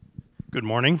Good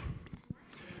morning.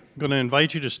 I'm going to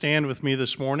invite you to stand with me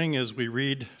this morning as we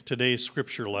read today's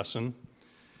scripture lesson.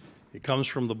 It comes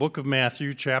from the book of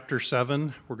Matthew, chapter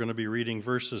 7. We're going to be reading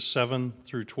verses 7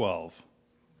 through 12.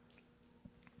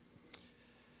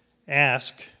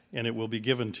 Ask, and it will be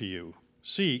given to you.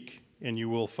 Seek, and you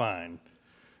will find.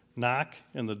 Knock,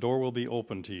 and the door will be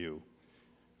opened to you.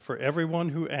 For everyone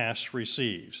who asks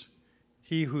receives.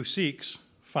 He who seeks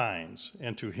finds,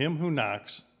 and to him who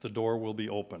knocks the door will be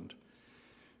opened.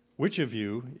 Which of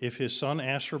you, if his son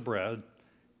asks for bread,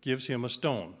 gives him a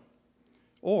stone?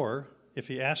 Or, if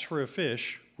he asks for a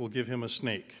fish, will give him a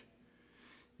snake?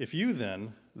 If you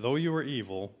then, though you are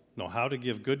evil, know how to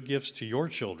give good gifts to your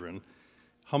children,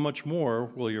 how much more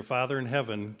will your Father in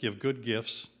heaven give good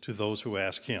gifts to those who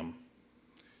ask him?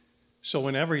 So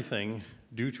in everything,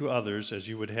 do to others as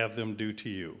you would have them do to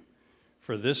you.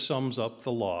 For this sums up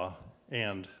the law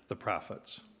and the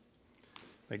prophets.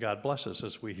 May God bless us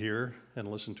as we hear and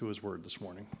listen to his word this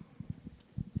morning.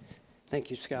 Thank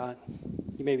you, Scott.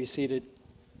 You may be seated.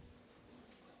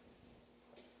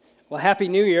 Well, Happy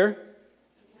New Year.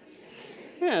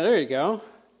 Yeah, there you go.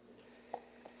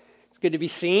 It's good to be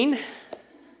seen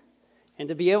and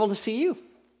to be able to see you.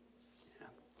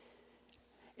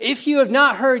 If you have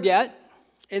not heard yet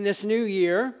in this new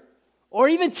year, or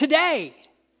even today,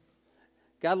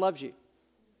 God loves you.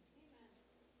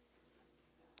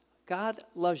 God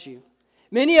loves you.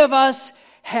 Many of us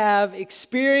have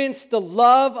experienced the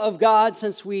love of God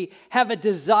since we have a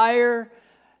desire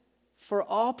for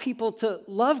all people to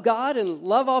love God and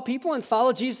love all people and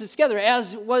follow Jesus together,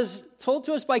 as was told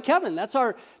to us by Kevin. That's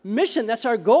our mission, that's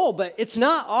our goal, but it's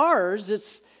not ours,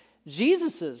 it's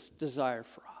Jesus' desire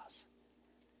for us.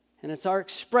 And it's our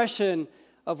expression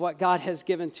of what God has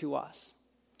given to us.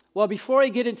 Well, before I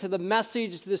get into the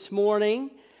message this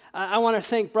morning, I want to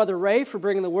thank Brother Ray for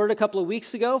bringing the word a couple of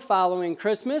weeks ago following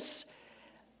Christmas.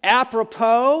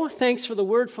 Apropos, thanks for the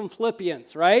word from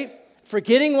Philippians, right?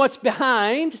 Forgetting what's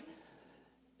behind.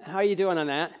 How are you doing on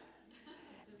that?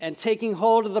 And taking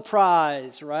hold of the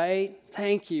prize, right?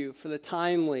 Thank you for the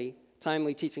timely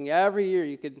teaching. Every year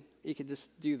you could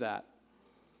just do that.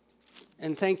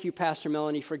 And thank you, Pastor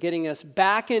Melanie, for getting us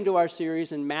back into our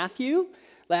series in Matthew,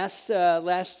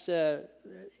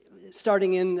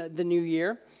 starting in the new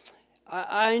year.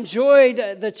 I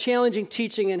enjoyed the challenging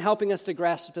teaching and helping us to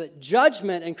grasp that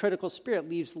judgment and critical spirit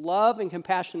leaves love and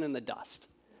compassion in the dust.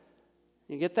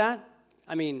 You get that?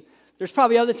 I mean, there's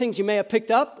probably other things you may have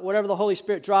picked up, whatever the Holy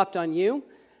Spirit dropped on you,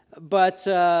 but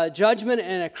judgment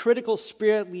and a critical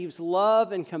spirit leaves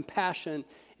love and compassion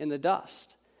in the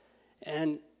dust.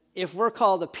 And if we're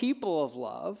called a people of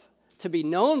love, to be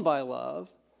known by love,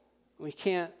 we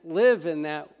can't live in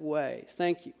that way.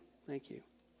 Thank you.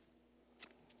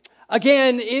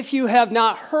 Again, if you have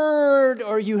not heard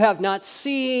or you have not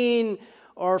seen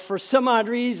or for some odd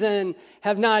reason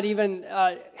have not even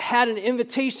had an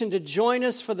invitation to join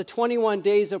us for the 21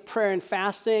 days of prayer and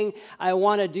fasting, I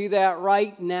want to do that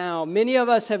right now. Many of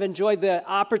us have enjoyed the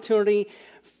opportunity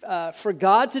for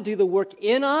God to do the work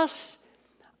in us,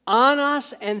 on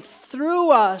us, and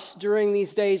through us during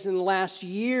these days in the last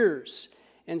years.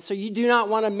 And so you do not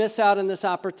want to miss out on this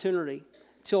opportunity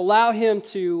to allow him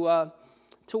to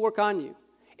work on you.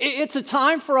 It's a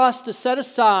time for us to set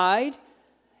aside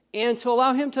and to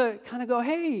allow him to kind of go,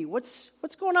 hey, what's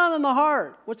going on in the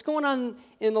heart? What's going on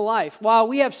in the life? While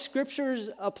we have scriptures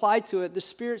applied to it, the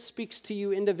Spirit speaks to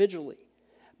you individually.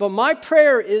 But my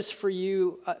prayer is for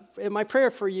you,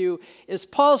 is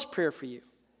Paul's prayer for you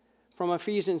from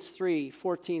Ephesians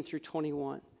 3:14 through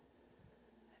 21.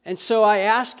 And so I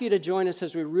ask you to join us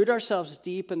as we root ourselves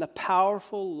deep in the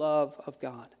powerful love of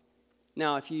God.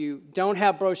 Now, if you don't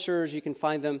have brochures, you can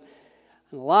find them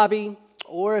in the lobby,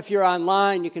 or if you're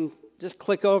online, you can just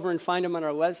click over and find them on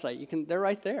our website. They're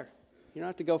right there. You don't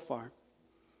have to go far.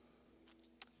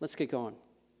 Let's get going.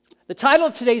 The title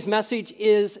of today's message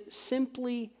is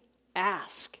Simply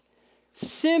Ask.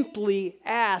 Simply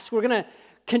Ask. We're going to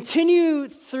continue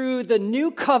through the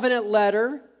New Covenant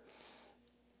letter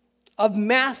of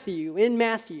Matthew, in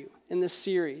this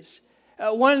series.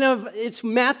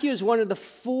 Matthew is one of the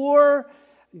four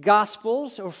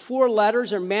gospels or four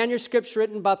letters or manuscripts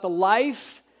written about the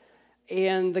life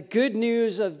and the good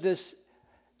news of this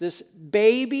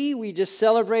baby we just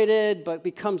celebrated but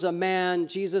becomes a man,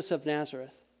 Jesus of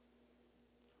Nazareth.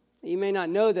 You may not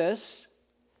know this,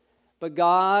 but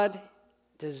God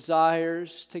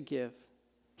desires to give.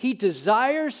 He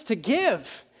desires to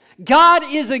give. God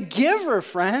is a giver,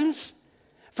 friends.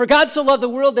 For God so loved the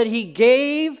world that he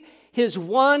gave his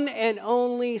one and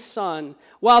only Son.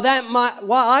 While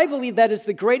I believe that is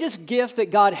the greatest gift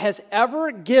that God has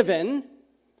ever given,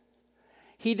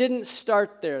 He didn't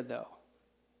start there, though.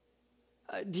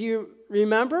 Do you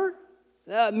remember?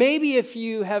 Maybe if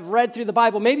you have read through the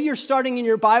Bible, maybe you're starting in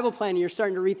your Bible plan and you're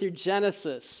starting to read through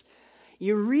Genesis.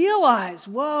 You realize,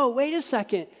 whoa, wait a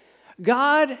second.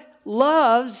 God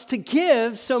loves to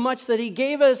give so much that he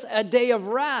gave us a day of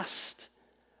rest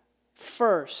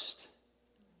first.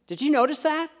 Did you notice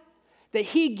that? That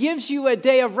he gives you a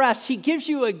day of rest. He gives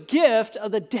you a gift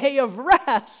of the day of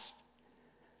rest.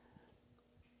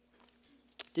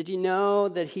 Did you know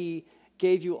that he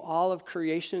gave you all of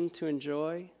creation to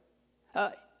enjoy?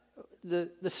 The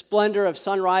splendor of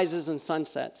sunrises and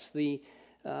sunsets, the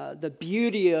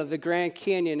beauty of the Grand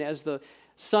Canyon as the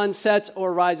sun sets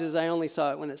or rises. I only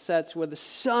saw it when it sets, where the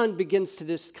sun begins to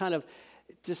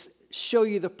just show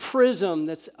you the prism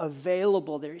that's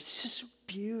available there. It's just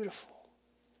beautiful.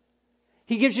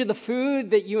 He gives you the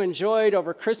food that you enjoyed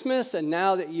over Christmas and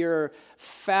now that you're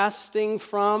fasting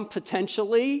from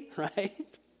potentially,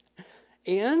 right?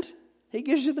 And he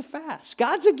gives you the fast.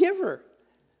 God's a giver.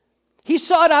 He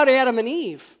sought out Adam and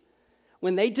Eve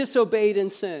when they disobeyed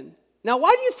in sin. Now,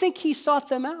 why do you think he sought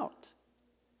them out?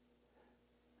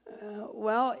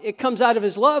 Well, it comes out of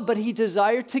his love, but he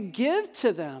desired to give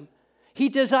to them. He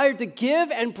desired to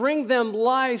give and bring them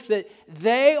life that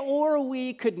they or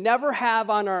we could never have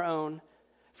on our own.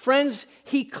 Friends,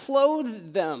 he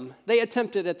clothed them. They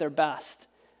attempted at their best,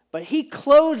 but he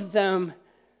clothed them.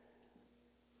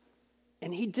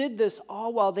 And he did this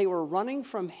all while they were running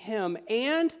from him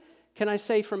and, can I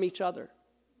say, from each other.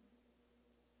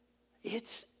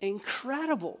 It's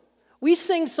incredible. We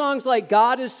sing songs like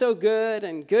God is so good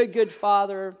and Good, Good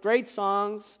Father, great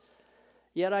songs.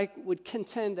 Yet I would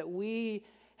contend that we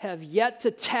have yet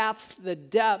to tap the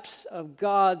depths of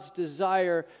God's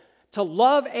desire to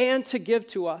love and to give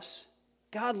to us.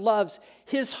 God loves.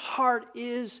 His heart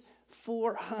is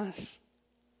for us.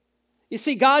 You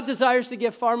see, God desires to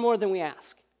give far more than we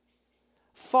ask.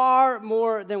 Far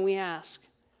more than we ask.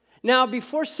 Now,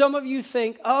 before some of you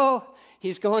think, oh,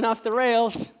 he's going off the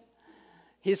rails.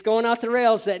 He's going off the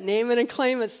rails, that name it and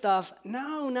claim it stuff.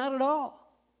 No, not at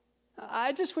all.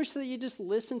 I just wish that you just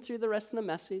listen through the rest of the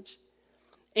message.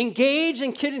 Engage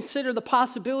and consider the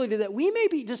possibility that we may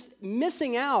be just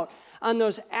missing out on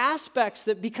those aspects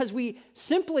that because we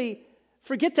simply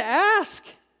forget to ask.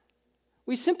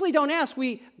 We simply don't ask.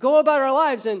 We go about our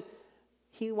lives and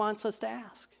he wants us to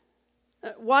ask.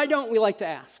 Why don't we like to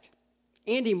ask?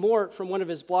 Andy Mort, from one of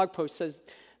his blog posts, says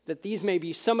that these may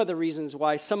be some of the reasons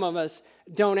why some of us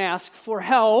don't ask for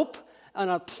help on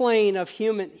a plane of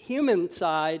human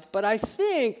side, but I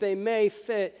think they may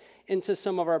fit into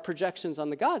some of our projections on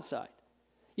the God side.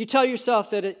 You tell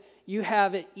yourself that you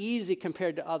have it easy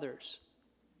compared to others.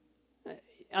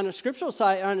 On a spiritual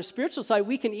side,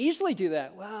 we can easily do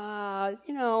that.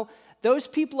 Well, those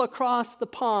people across the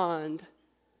pond,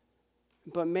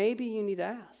 but maybe you need to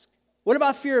ask. What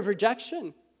about fear of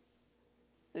rejection?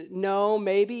 No,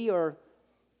 maybe, or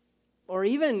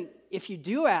even if you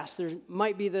do ask, there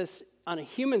might be this, on a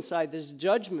human side, this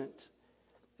judgment,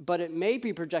 but it may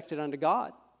be projected onto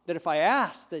God, that if I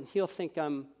ask, then he'll think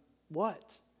I'm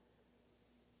what?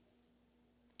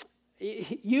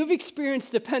 You've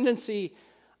experienced dependency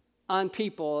on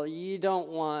people. You don't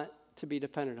want to be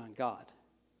dependent on God.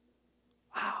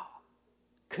 Wow.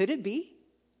 Could it be?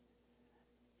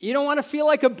 You don't want to feel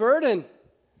like a burden.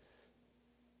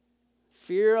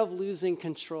 Fear of losing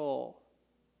control.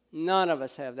 None of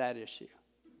us have that issue.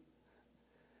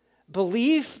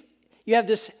 Belief, you have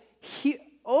this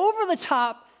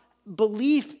over-the-top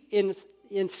belief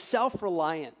in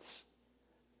self-reliance.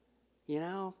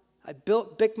 I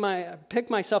picked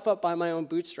myself up by my own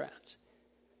bootstraps.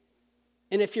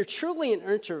 And if you're truly an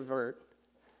introvert,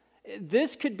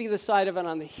 this could be the side of it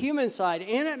on the human side,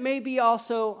 and it may be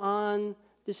also on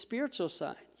the spiritual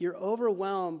side. You're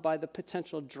overwhelmed by the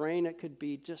potential drain it could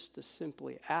be just to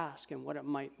simply ask and what it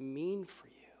might mean for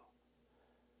you.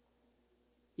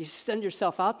 You send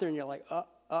yourself out there and you're like,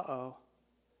 uh-oh.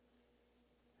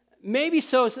 Maybe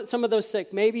so, some of those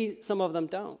sick, maybe some of them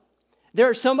don't. There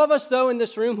are some of us, though, in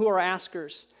this room who are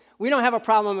askers. We don't have a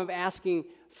problem of asking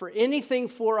for anything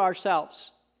for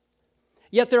ourselves.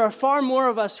 Yet there are far more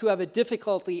of us who have a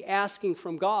difficulty asking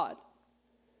from God.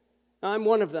 I'm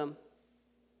one of them.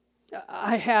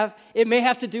 It may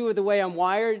have to do with the way I'm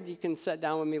wired. You can sit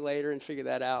down with me later and figure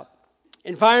that out.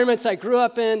 Environments I grew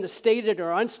up in, the stated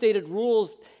or unstated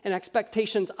rules and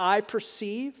expectations I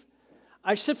perceive,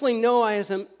 I simply know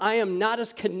I am not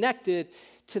as connected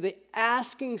to the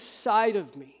asking side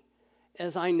of me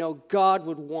as I know God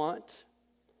would want.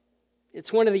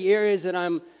 It's one of the areas that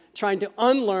I'm trying to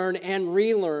unlearn and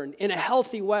relearn in a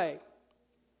healthy way.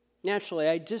 Naturally,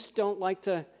 I just don't like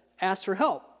to ask for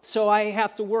help. So I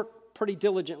have to work pretty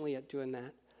diligently at doing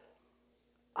that.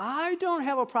 I don't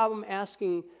have a problem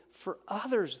asking for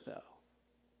others, though.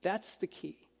 That's the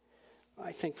key,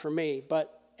 I think, for me.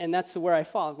 And that's where I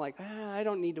fall. I'm like, I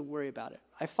don't need to worry about it.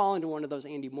 I fall into one of those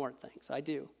Andy Mort things. I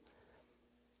do.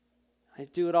 I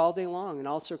do it all day long in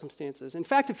all circumstances. In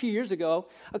fact, a few years ago,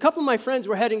 a couple of my friends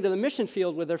were heading to the mission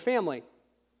field with their family.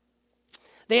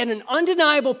 They had an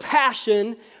undeniable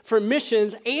passion for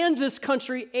missions and this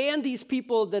country and these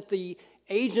people that the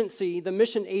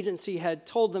mission agency had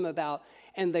told them about,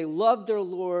 and they loved their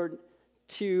Lord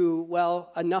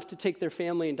enough to take their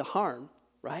family into harm,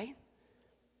 right?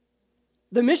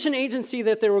 The mission agency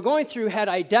that they were going through had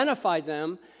identified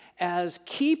them as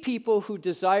key people who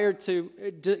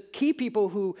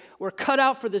were cut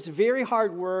out for this very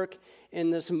hard work in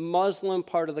this Muslim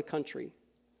part of the country.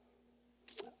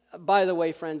 By the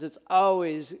way, friends, it's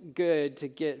always good to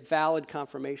get valid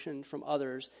confirmation from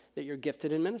others that you're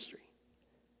gifted in ministry.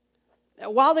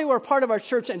 While they were a part of our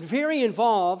church and very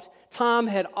involved, Tom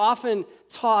had often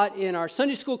taught in our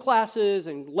Sunday school classes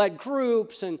and led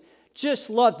groups and just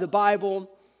loved the Bible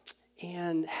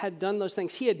and had done those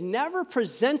things. He had never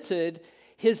presented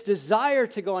his desire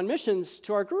to go on missions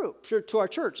to our group, to our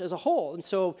church as a whole. And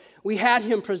so we had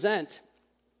him present.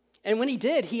 And when he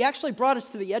did, he actually brought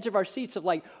us to the edge of our seats of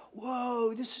like,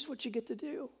 whoa, this is what you get to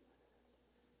do.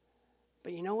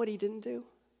 But you know what he didn't do?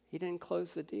 He didn't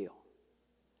close the deal.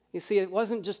 You see, it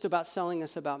wasn't just about selling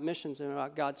us about missions and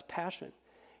about God's passion.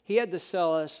 He had to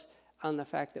sell us on the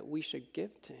fact that we should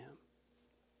give to him.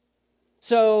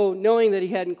 So knowing that he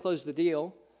hadn't closed the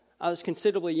deal, I was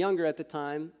considerably younger at the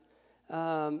time,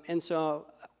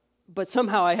 but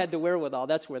somehow I had the wherewithal.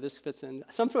 That's where this fits in.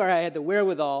 Somehow I had the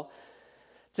wherewithal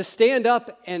to stand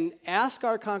up and ask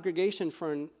our congregation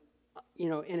for an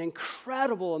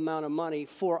incredible amount of money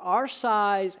for our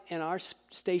size and our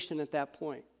station at that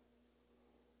point.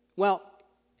 Well,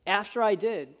 after I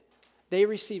did, they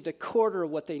received a quarter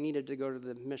of what they needed to go to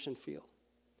the mission field.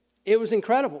 It was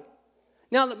incredible.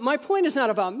 Now, my point is not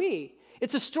about me.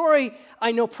 It's a story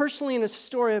I know personally, and it's a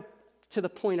story to the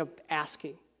point of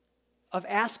asking.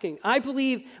 I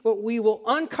believe what we will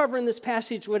uncover in this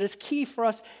passage, what is key for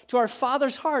us to our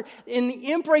Father's heart, in the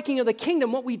inbreaking of the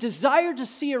kingdom, what we desire to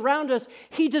see around us,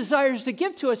 he desires to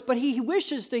give to us, but he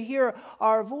wishes to hear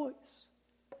our voice.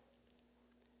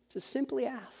 To simply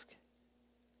ask.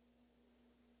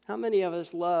 How many of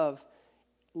us love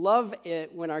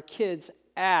it when our kids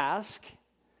ask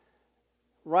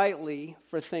rightly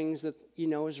for things that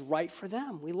is right for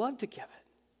them? We love to give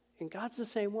it. And God's the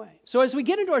same way. So as we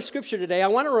get into our scripture today, I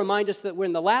want to remind us that we're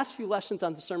in the last few lessons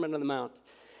on the Sermon on the Mount.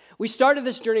 We started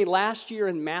this journey last year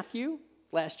in Matthew.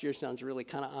 Last year sounds really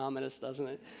kind of ominous, doesn't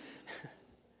it?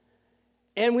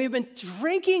 And we've been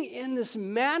drinking in this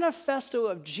manifesto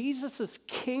of Jesus'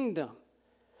 kingdom.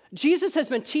 Jesus has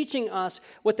been teaching us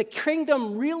what the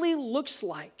kingdom really looks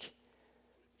like.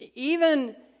 He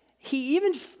even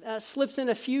slips in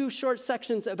a few short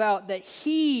sections about that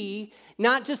he,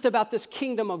 not just about this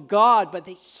kingdom of God, but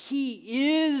that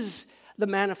he is the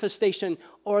manifestation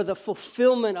or the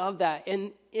fulfillment of that.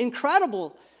 And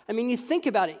incredible. I mean, you think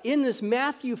about it. In this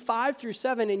Matthew 5 through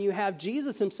 7, and you have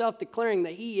Jesus himself declaring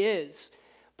that he is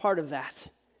part of that.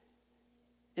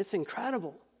 It's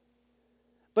incredible.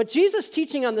 But Jesus'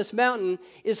 teaching on this mountain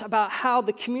is about how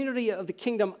the community of the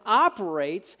kingdom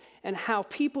operates and how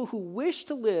people who wish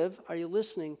to live, are you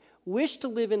listening, wish to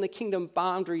live in the kingdom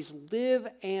boundaries, live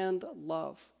and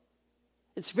love.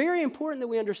 It's very important that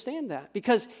we understand that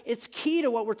because it's key to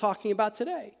what we're talking about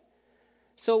today.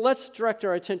 So let's direct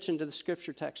our attention to the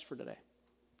scripture text for today.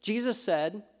 Jesus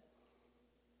said,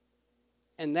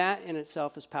 and that in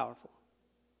itself is powerful.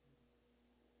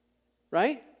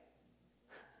 Right?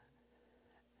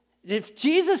 If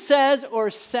Jesus says or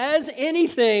says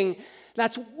anything,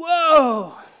 that's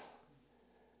whoa.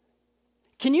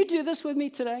 Can you do this with me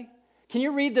today? Can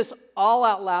you read this all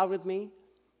out loud with me?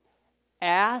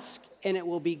 Ask and it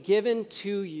will be given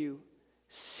to you.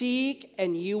 Seek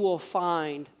and you will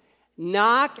find.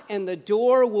 Knock and the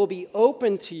door will be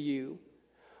open to you.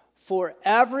 For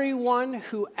everyone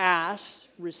who asks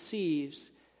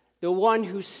receives. The one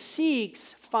who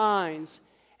seeks finds.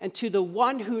 And to the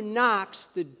one who knocks,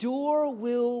 the door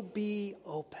will be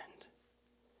opened.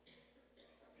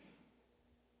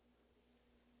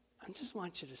 I just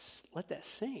want you to let that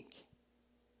sink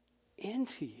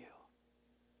into you.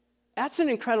 That's an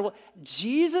incredible...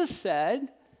 Jesus said,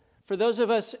 for those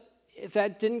of us, if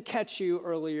that didn't catch you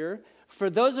earlier, for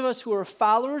those of us who are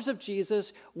followers of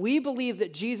Jesus, we believe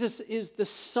that Jesus is the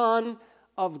Son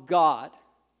of God.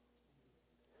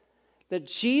 that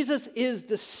Jesus is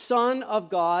the Son of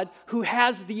God who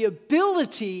has the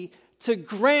ability to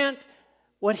grant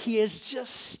what he has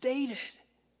just stated.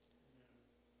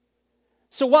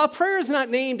 So while prayer is not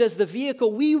named as the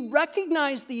vehicle, we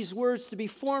recognize these words to be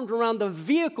formed around the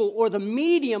vehicle or the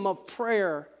medium of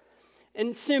prayer.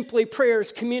 And simply, prayer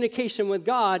is communication with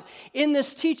God. In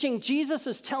this teaching, Jesus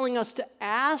is telling us to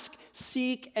ask,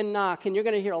 seek, and knock. And you're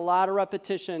going to hear a lot of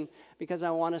repetition because I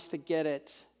want us to get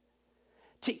it.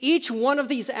 To each one of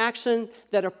these actions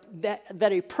that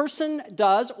a person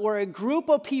does or a group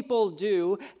of people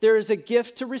do, there is a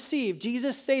gift to receive.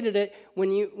 Jesus stated it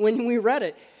when we read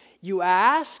it. You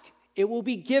ask, it will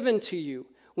be given to you.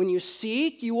 When you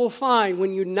seek, you will find.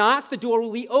 When you knock, the door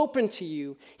will be open to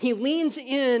you. He leans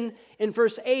in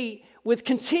verse 8 with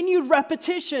continued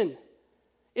repetition.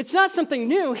 It's not something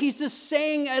new. He's just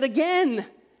saying it again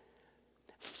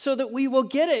so that we will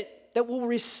get it, that we'll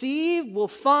receive, we'll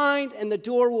find, and the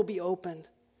door will be opened.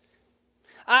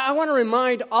 I want to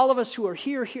remind all of us who are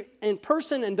here in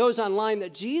person and those online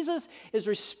that Jesus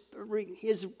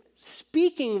is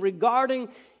speaking regarding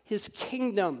his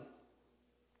kingdom.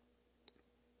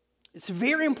 It's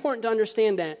very important to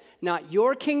understand that. Not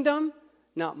your kingdom,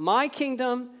 not my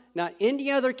kingdom, not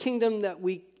any other kingdom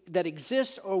that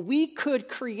exists or we could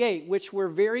create, which we're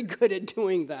very good at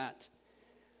doing that.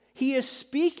 He is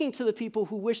speaking to the people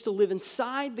who wish to live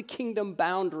inside the kingdom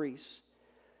boundaries.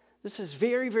 This is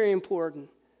very, very important.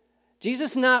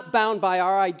 Jesus is not bound by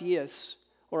our ideas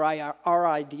or our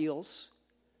ideals.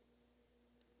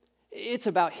 It's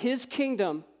about his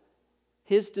kingdom,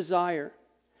 his desire.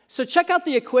 So check out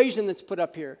the equation that's put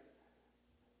up here.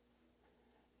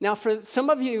 Now, for some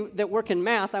of you that work in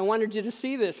math, I wanted you to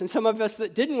see this. And some of us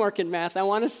that didn't work in math, I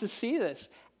want us to see this.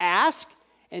 Ask,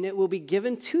 and it will be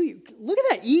given to you. Look at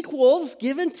that, equals,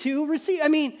 given to, receive.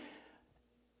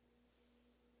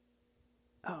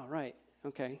 Oh, right,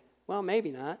 okay. Well,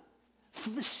 maybe not.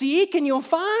 Seek, and you'll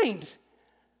find.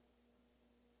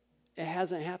 It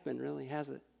hasn't happened, really, has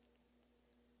it?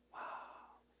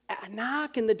 Wow.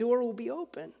 Knock, and the door will be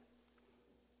open.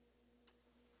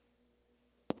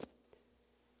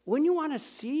 When you want to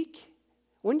seek,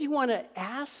 when you want to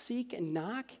ask, seek, and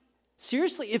knock,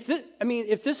 seriously, if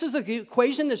this is the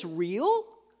equation that's real,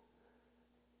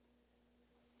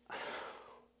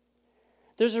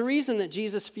 there's a reason that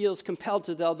Jesus feels compelled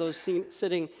to tell those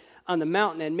sitting on the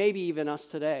mountain, and maybe even us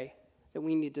today, that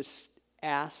we need to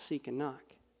ask, seek, and knock.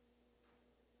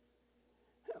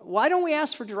 Why don't we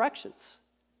ask for directions?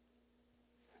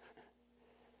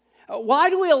 Why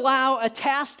do we allow a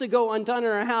task to go undone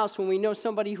in our house when we know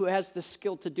somebody who has the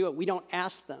skill to do it? We don't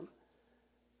ask them.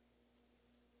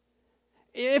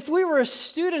 If we were a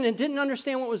student and didn't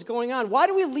understand what was going on, why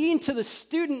do we lean to the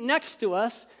student next to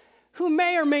us who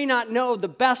may or may not know the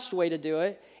best way to do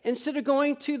it instead of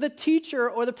going to the teacher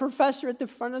or the professor at the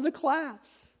front of the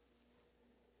class?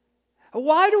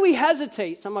 Why do we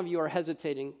hesitate? Some of you are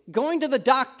hesitating. Going to the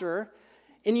doctor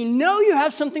and you know you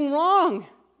have something wrong.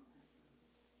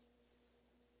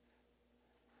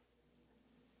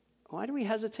 Why do we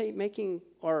hesitate making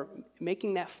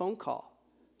that phone call,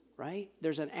 right?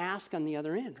 There's an ask on the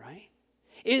other end, right?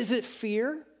 Is it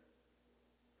fear?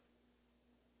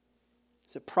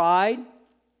 Is it pride?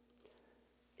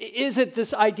 Is it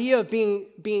this idea of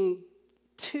being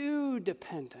too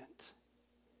dependent?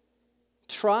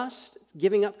 Trust,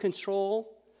 giving up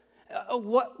control?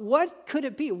 What could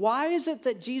it be? Why is it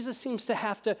that Jesus seems to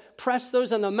have to press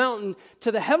those on the mountain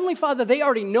to the Heavenly Father they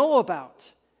already know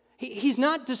about? He's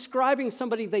not describing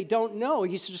somebody they don't know.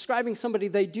 He's describing somebody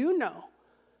they do know.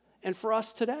 And for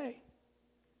us today.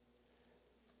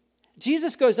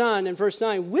 Jesus goes on in verse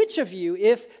 9, which of you,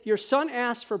 if your son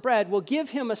asks for bread, will give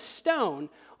him a stone,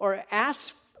 or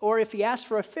if he asks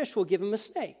for a fish, will give him a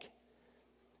snake?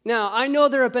 Now, I know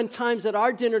there have been times at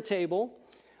our dinner table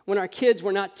when our kids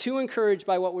were not too encouraged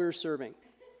by what we were serving.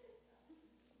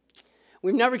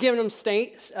 We've never given them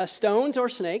stones or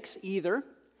snakes either.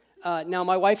 Now,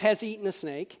 my wife has eaten a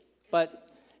snake, but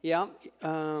yeah,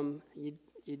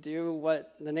 you do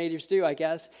what the natives do, I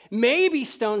guess. Maybe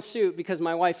stone soup, because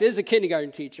my wife is a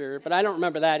kindergarten teacher, but I don't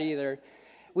remember that either.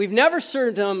 We've never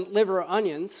served them liver or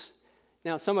onions.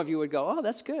 Now, some of you would go, oh,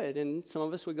 that's good, and some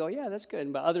of us would go, yeah, that's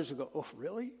good, but others would go, oh,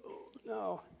 really? Oh,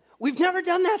 no. We've never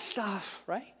done that stuff,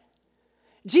 right?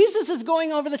 Jesus is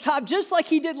going over the top just like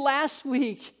he did last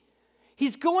week.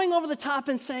 He's going over the top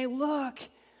and saying, look,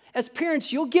 as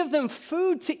parents, you'll give them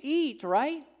food to eat,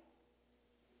 right?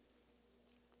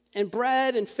 And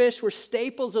bread and fish were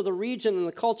staples of the region and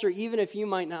the culture, even if you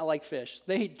might not like fish.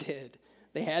 They did.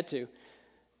 They had to.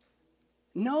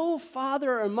 No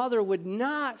father or mother would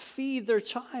not feed their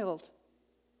child.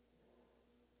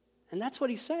 And that's what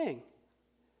he's saying.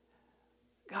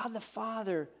 God the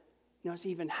Father knows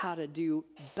even how to do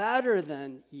better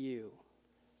than you.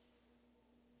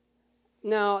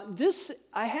 Now,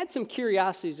 I had some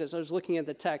curiosities as I was looking at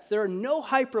the text. There are no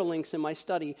hyperlinks in my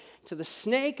study to the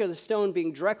snake or the stone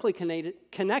being directly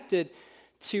connected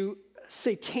to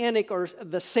satanic or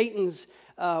Satan's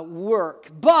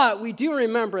work. But we do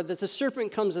remember that the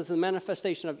serpent comes as the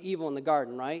manifestation of evil in the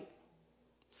garden, right?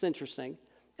 It's interesting.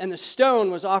 And the stone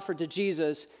was offered to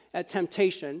Jesus at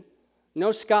temptation.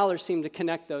 No scholars seem to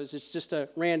connect those. It's just a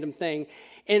random thing.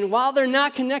 And while they're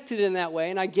not connected in that way,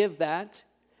 and I give that,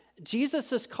 Jesus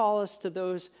does call us to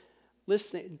those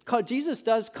listening. Jesus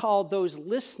does call those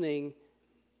listening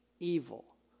evil.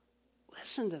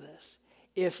 Listen to this.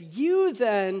 If you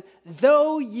then,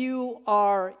 though you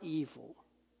are evil.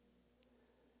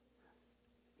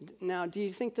 Now, do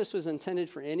you think this was intended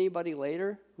for anybody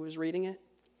later who was reading it?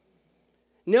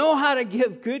 Know how to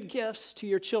give good gifts to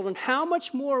your children. How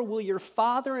much more will your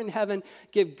Father in heaven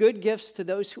give good gifts to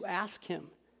those who ask him?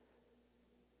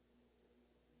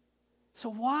 So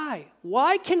why?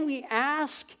 Why can we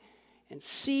ask and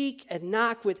seek and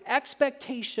knock with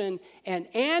expectation and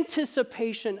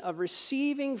anticipation of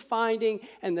receiving, finding,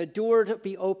 and the door to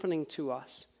be opening to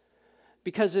us?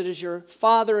 Because it is your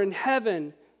Father in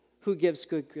heaven who gives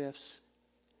good gifts.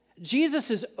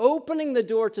 Jesus is opening the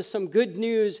door to some good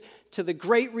news, to the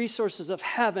great resources of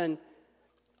heaven,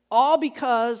 all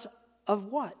because of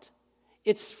what?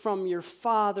 It's from your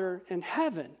Father in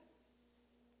heaven.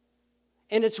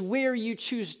 And it's where you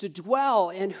choose to dwell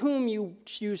and whom you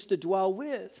choose to dwell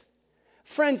with.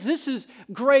 Friends, this is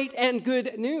great and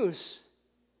good news.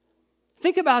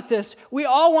 Think about this. We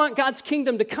all want God's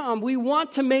kingdom to come. We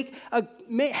want to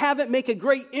have it make a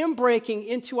great inbreaking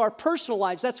into our personal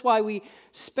lives. That's why we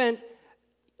spent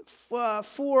 4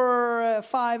 or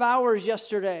 5 hours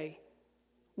yesterday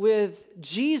with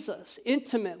Jesus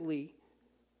intimately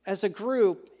as a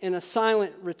group in a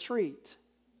silent retreat.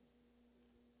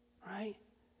 Right?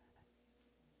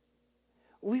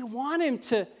 We want him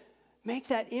to make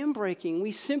that inbreaking.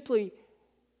 We simply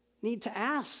need to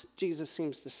ask, Jesus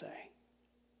seems to say.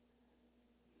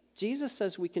 Jesus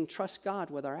says we can trust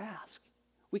God with our ask.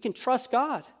 We can trust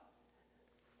God.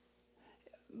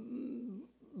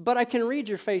 But I can read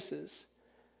your faces.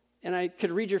 And I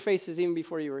could read your faces even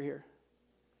before you were here.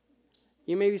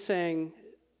 You may be saying,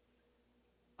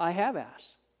 I have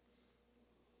asked.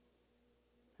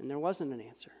 And there wasn't an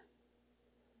answer.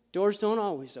 Doors don't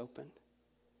always open.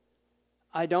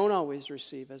 I don't always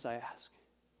receive as I ask.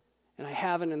 And I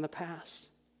haven't in the past.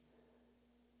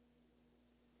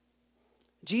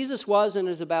 Jesus was and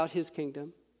is about his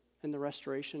kingdom and the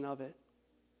restoration of it.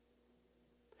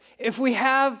 If we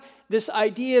have this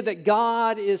idea that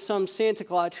God is some Santa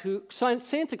Claus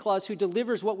who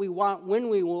delivers what we want when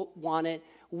we want it,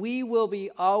 we will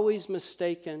be always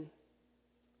mistaken.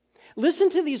 Listen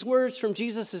to these words from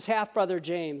Jesus' half-brother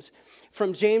James,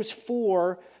 from James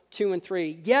 4, 2 and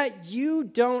 3. Yet you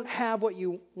don't have what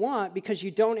you want because you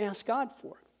don't ask God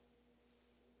for it.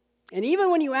 And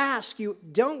even when you ask, you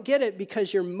don't get it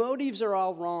because your motives are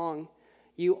all wrong.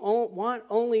 You want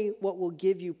only what will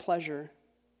give you pleasure.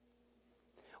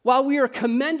 While we are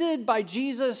commended by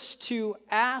Jesus to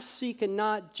ask, seek, and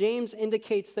not, James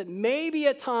indicates that maybe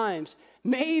at times,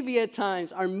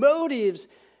 our motives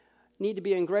need to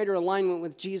be in greater alignment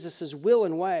with Jesus' will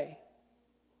and way.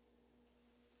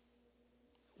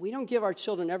 We don't give our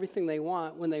children everything they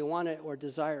want when they want it or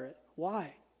desire it.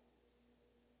 Why?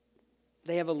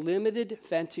 They have a limited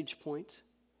vantage point.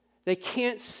 They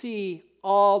can't see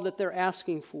all that they're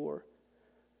asking for.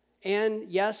 And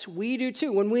yes, we do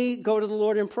too. When we go to the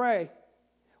Lord and pray,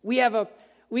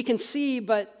 we can see,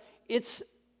 but it's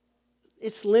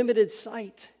limited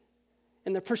sight.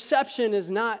 And the perception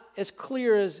is not as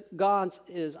clear as God's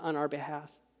is on our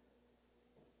behalf.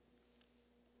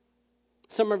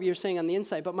 Some of you are saying on the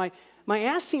inside, but my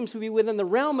ask seems to be within the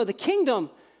realm of the kingdom,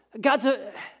 God's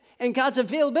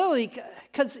availability,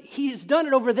 because he's done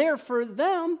it over there for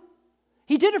them.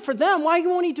 He did it for them. Why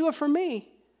won't he do it for me?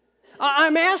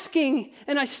 I'm asking,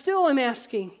 and I still am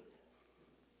asking.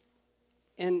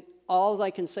 And all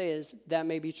I can say is that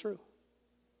may be true.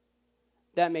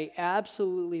 That may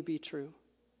absolutely be true.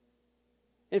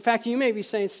 In fact, you may be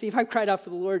saying, Steve, I cried out for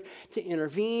the Lord to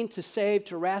intervene, to save,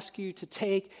 to rescue, to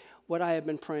take what I have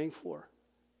been praying for.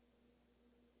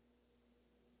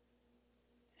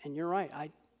 And you're right,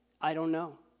 I don't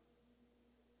know.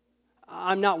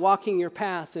 I'm not walking your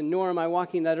path, and nor am I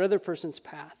walking that other person's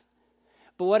path.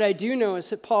 But what I do know is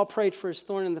that Paul prayed for his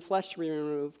thorn in the flesh to be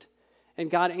removed.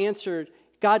 And God's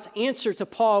answer to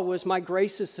Paul was, my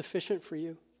grace is sufficient for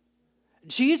you.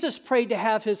 Jesus prayed to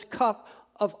have his cup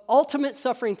of ultimate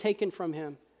suffering taken from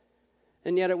him,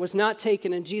 and yet it was not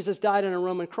taken, and Jesus died on a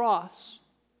Roman cross.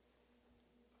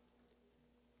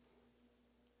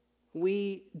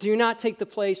 We do not take the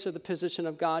place or the position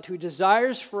of God, who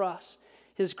desires for us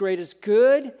his greatest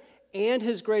good and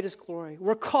his greatest glory.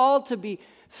 We're called to be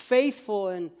faithful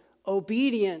and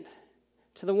obedient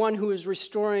to the one who is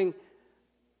restoring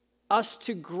us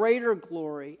to greater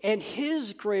glory and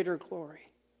his greater glory.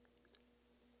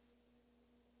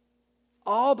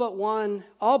 All but one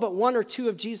or two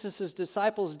of Jesus'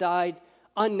 disciples died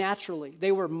unnaturally.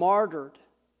 They were martyred.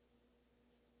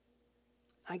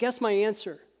 I guess my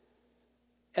answer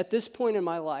at this point in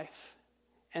my life,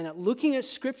 and at looking at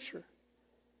Scripture,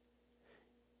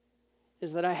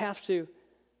 is that I have to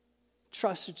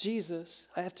trust Jesus.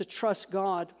 I have to trust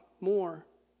God more.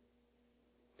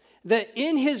 That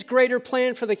in his greater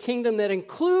plan for the kingdom that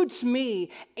includes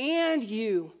me and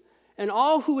you and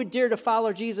all who would dare to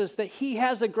follow Jesus, that he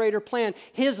has a greater plan.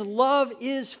 His love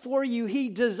is for you. He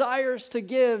desires to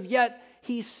give, yet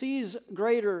he sees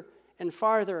greater and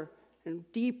farther and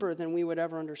deeper than we would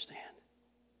ever understand.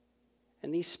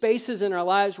 And these spaces in our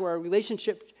lives where our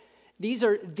relationship, these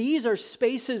are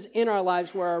spaces in our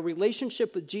lives where our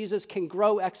relationship with Jesus can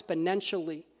grow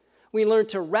exponentially. We learn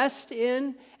to rest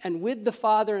in and with the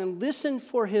Father and listen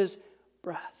for his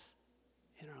breath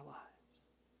in our lives.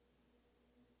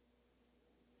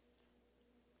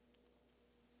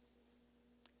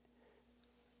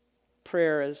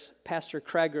 Prayer, as Pastor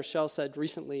Craig Rochelle said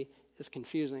recently, is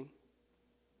confusing.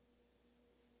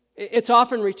 It's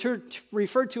often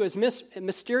referred to as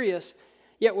mysterious,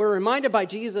 yet we're reminded by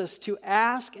Jesus to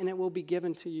ask and it will be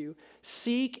given to you.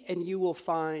 Seek and you will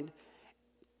find.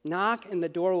 Knock and the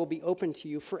door will be opened to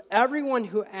you. For everyone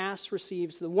who asks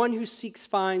receives, the one who seeks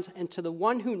finds, and to the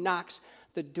one who knocks,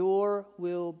 the door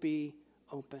will be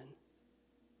open.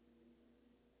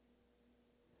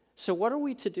 So what are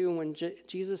we to do when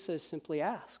Jesus says simply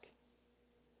ask?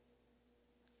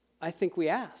 I think we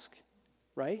ask,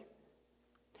 right?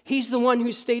 He's the one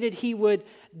who stated he would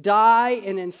die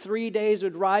and in 3 days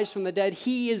would rise from the dead.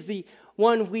 He is the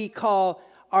one we call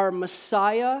our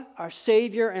Messiah, our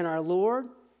Savior, and our Lord.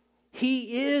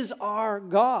 He is our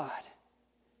God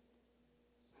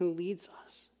who leads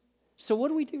us. So what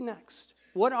do we do next?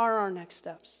 What are our next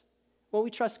steps? Well,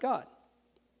 we trust God.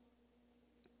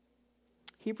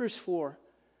 Hebrews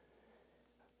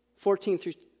 4:14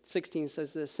 through 16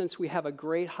 says this: since we have a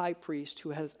great high priest who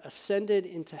has ascended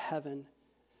into heaven,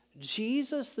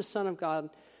 Jesus, the Son of God,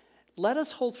 let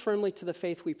us hold firmly to the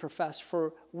faith we profess,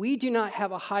 for we do not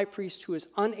have a high priest who is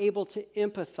unable to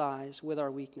empathize with our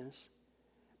weakness,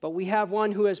 but we have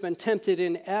one who has been tempted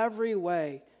in every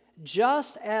way,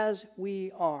 just as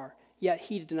we are, yet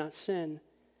he did not sin.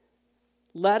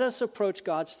 Let us approach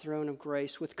God's throne of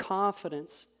grace with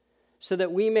confidence so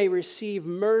that we may receive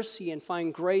mercy and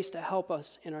find grace to help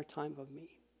us in our time of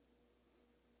need.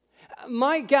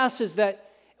 My guess is that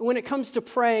when it comes to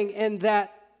praying and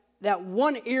that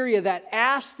one area, that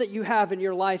ask that you have in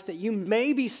your life that you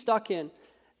may be stuck in,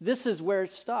 this is where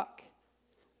it's stuck.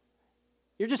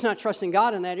 You're just not trusting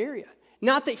God in that area.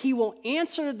 Not that he will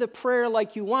answer the prayer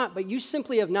like you want, but you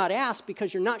simply have not asked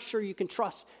because you're not sure you can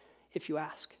trust if you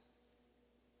ask.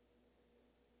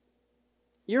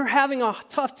 You're having a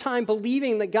tough time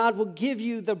believing that God will give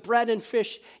you the bread and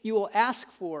fish you will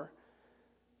ask for.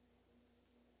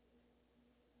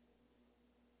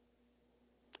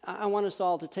 I want us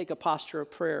all to take a posture of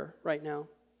prayer right now.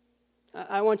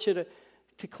 I want you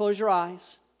to close your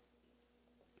eyes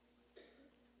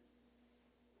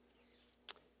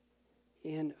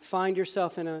and find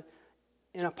yourself in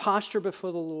a posture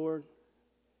before the Lord.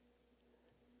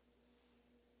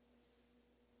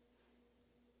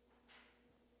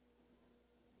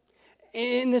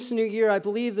 In this new year, I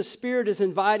believe the Spirit is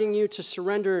inviting you to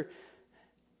surrender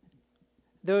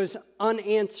those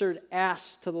unanswered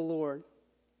asks to the Lord.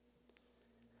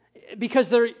 Because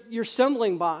they're your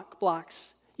stumbling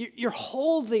blocks. You're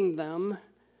holding them.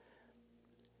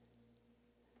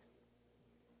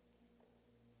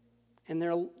 And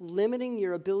they're limiting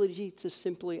your ability to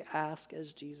simply ask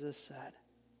as Jesus said.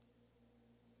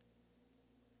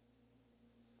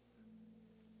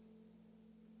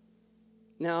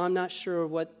 Now, I'm not sure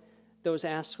what those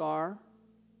asks are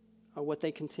or what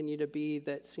they continue to be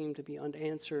that seem to be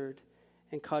unanswered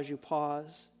and cause you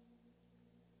pause.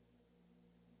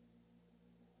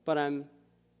 But I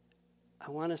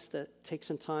want us to take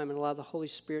some time and allow the Holy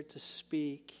Spirit to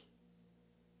speak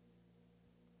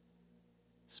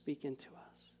into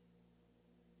us.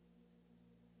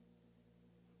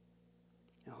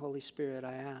 Now, Holy Spirit,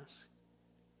 I ask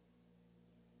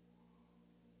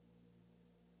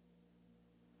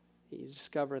You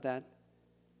discover that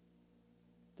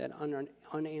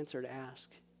unanswered ask,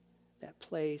 that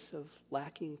place of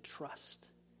lacking trust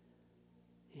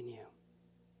in you.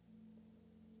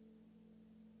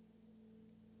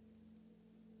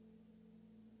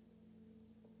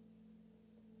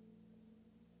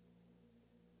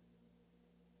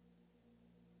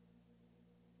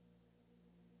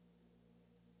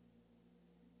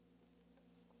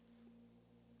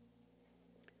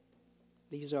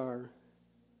 These are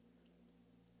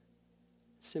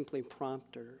simply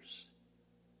prompters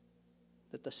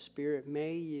that the Spirit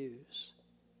may use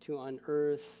to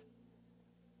unearth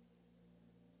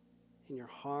in your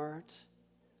heart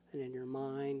and in your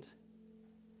mind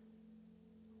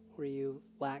where you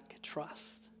lack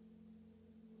trust.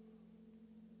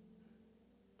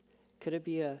 Could it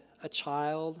be a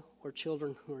child or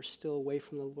children who are still away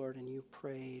from the Lord and you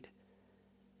prayed,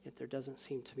 yet there doesn't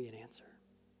seem to be an answer?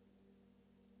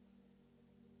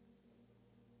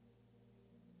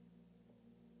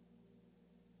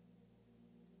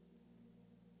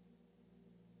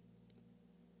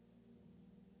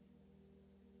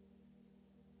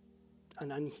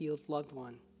 An unhealed loved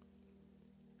one,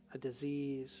 a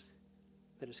disease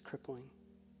that is crippling.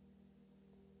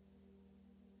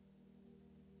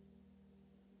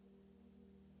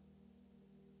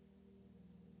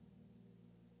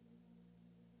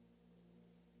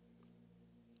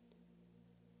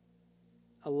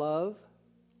 A love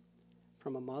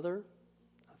from a mother,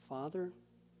 a father,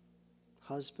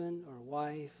 husband, or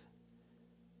wife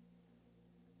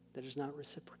that is not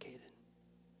reciprocated.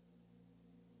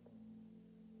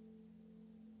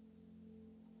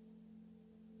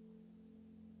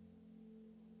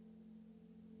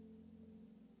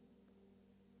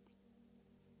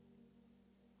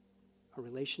 A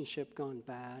relationship gone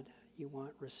bad, you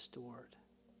want restored.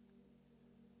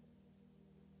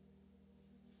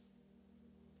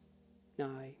 Now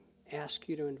I ask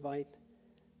you to invite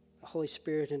the Holy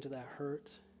Spirit into that hurt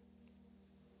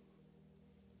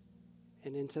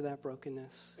and into that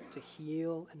brokenness to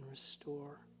heal and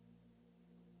restore.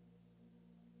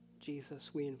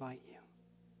 Jesus, we invite you.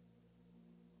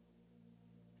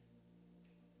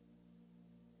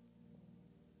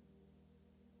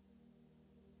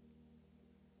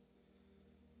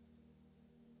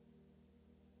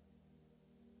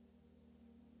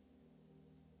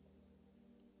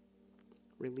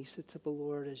 Release it to the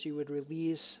Lord as you would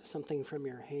release something from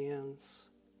your hands.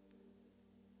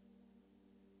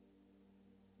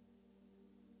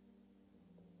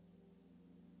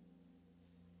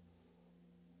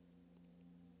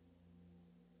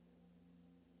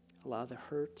 Allow the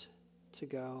hurt to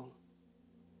go.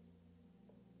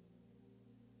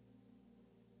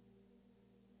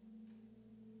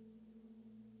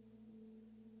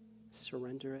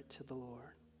 Surrender it to the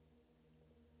Lord.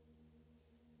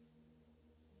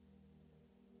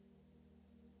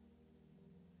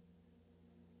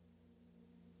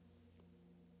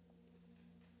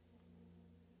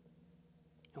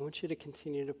 I want you to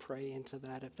continue to pray into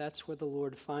that. If that's where the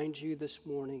Lord finds you this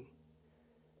morning,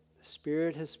 the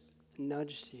Spirit has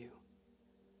nudged you.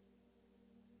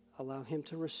 Allow Him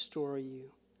to restore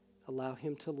you. Allow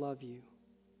Him to love you,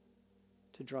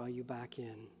 to draw you back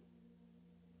in.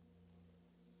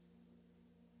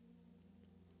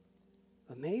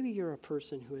 But maybe you're a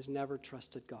person who has never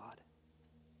trusted God.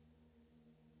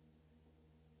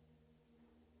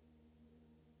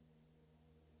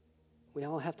 We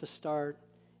all have to start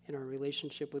in our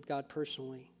relationship with God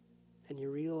personally, and you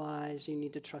realize you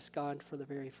need to trust God for the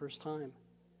very first time.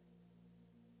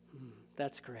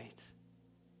 That's great.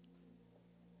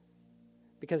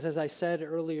 Because as I said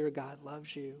earlier, God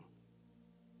loves you.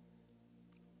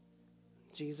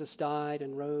 Jesus died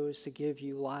and rose to give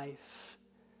you life.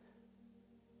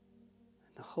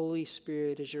 The Holy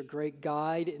Spirit is your great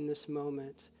guide in this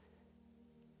moment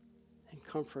and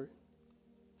comfort.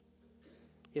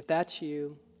 If that's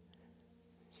you,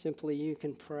 simply you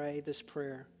can pray this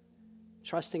prayer,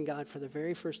 trusting God for the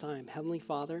very first time. Heavenly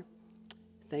Father,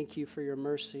 thank you for your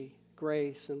mercy,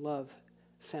 grace, and love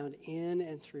found in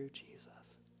and through Jesus.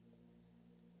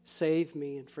 Save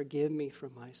me and forgive me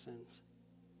from my sins.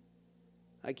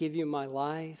 I give you my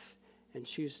life and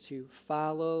choose to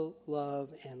follow,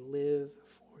 love, and live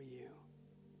for you.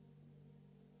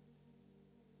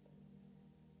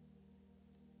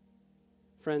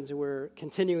 Friends, we're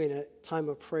continuing a time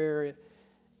of prayer.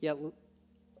 Yet,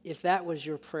 if that was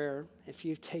your prayer, if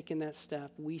you've taken that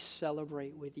step, we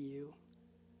celebrate with you.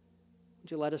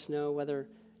 Would you let us know whether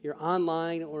you're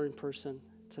online or in person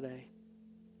today?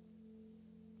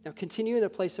 Now, continue in the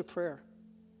place of prayer.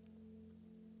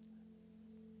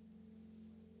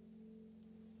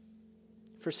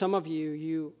 For some of you,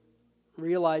 you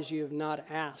realize you have not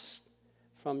asked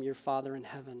from your Father in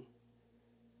heaven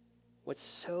what's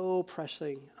so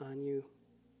pressing on you.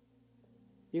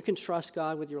 You can trust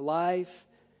God with your life,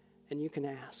 and you can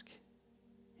ask.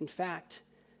 In fact,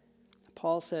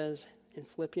 Paul says in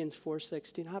Philippians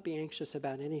 4:6, do not be anxious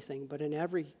about anything, but in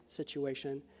every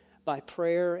situation, by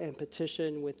prayer and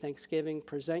petition with thanksgiving,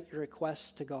 present your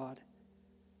requests to God.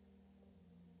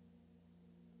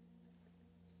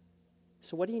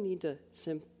 So what do you need to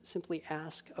simply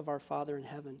ask of our Father in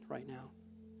heaven right now?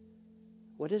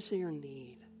 What is your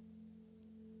need?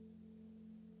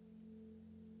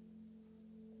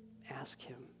 Ask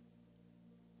him.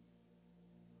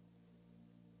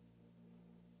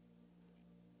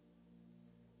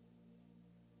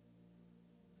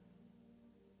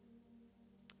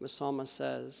 The psalmist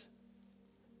says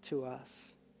to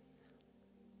us,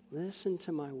 listen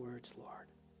to my words, Lord.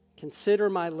 Consider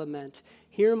my lament.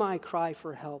 Hear my cry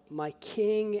for help, my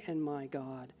King and my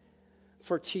God.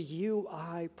 For to you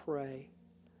I pray.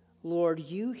 Lord,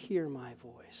 you hear my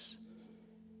voice.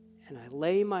 And I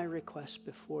lay my request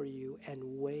before you and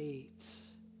wait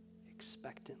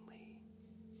expectantly.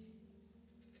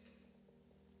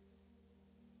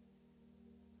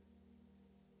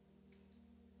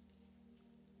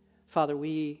 Father,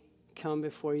 we come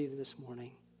before you this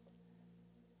morning,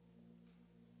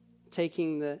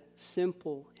 taking the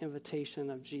simple invitation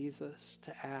of Jesus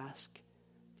to ask, to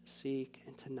seek,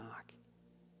 and to knock.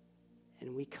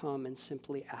 And we come and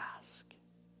simply ask.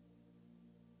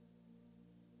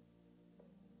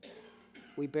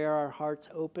 We bear our hearts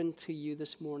open to you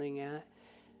this morning, at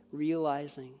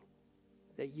realizing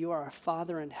that you are a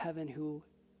Father in heaven who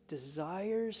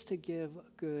desires to give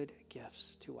good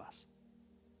gifts to us.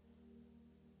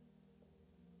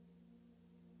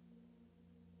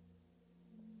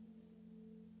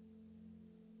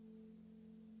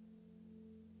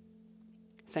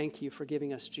 Thank you for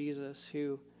giving us Jesus,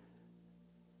 who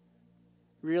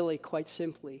really, quite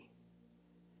simply,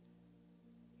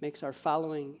 makes our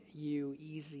following you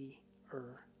easier.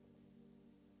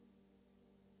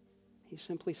 He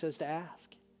simply says to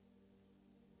ask,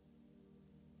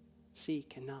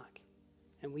 seek, and knock.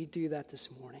 And we do that this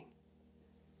morning.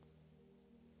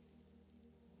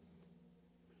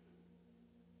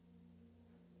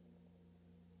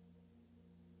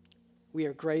 We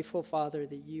are grateful, Father,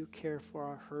 that you care for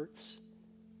our hurts,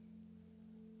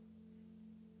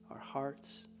 our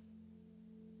hearts.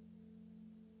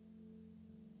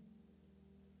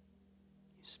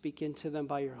 You speak into them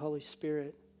by your Holy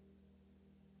Spirit.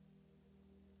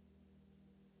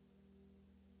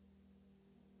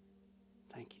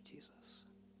 Thank you, Jesus.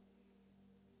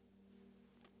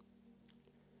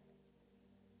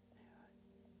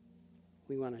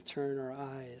 We want to turn our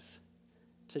eyes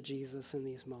to Jesus in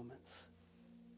these moments.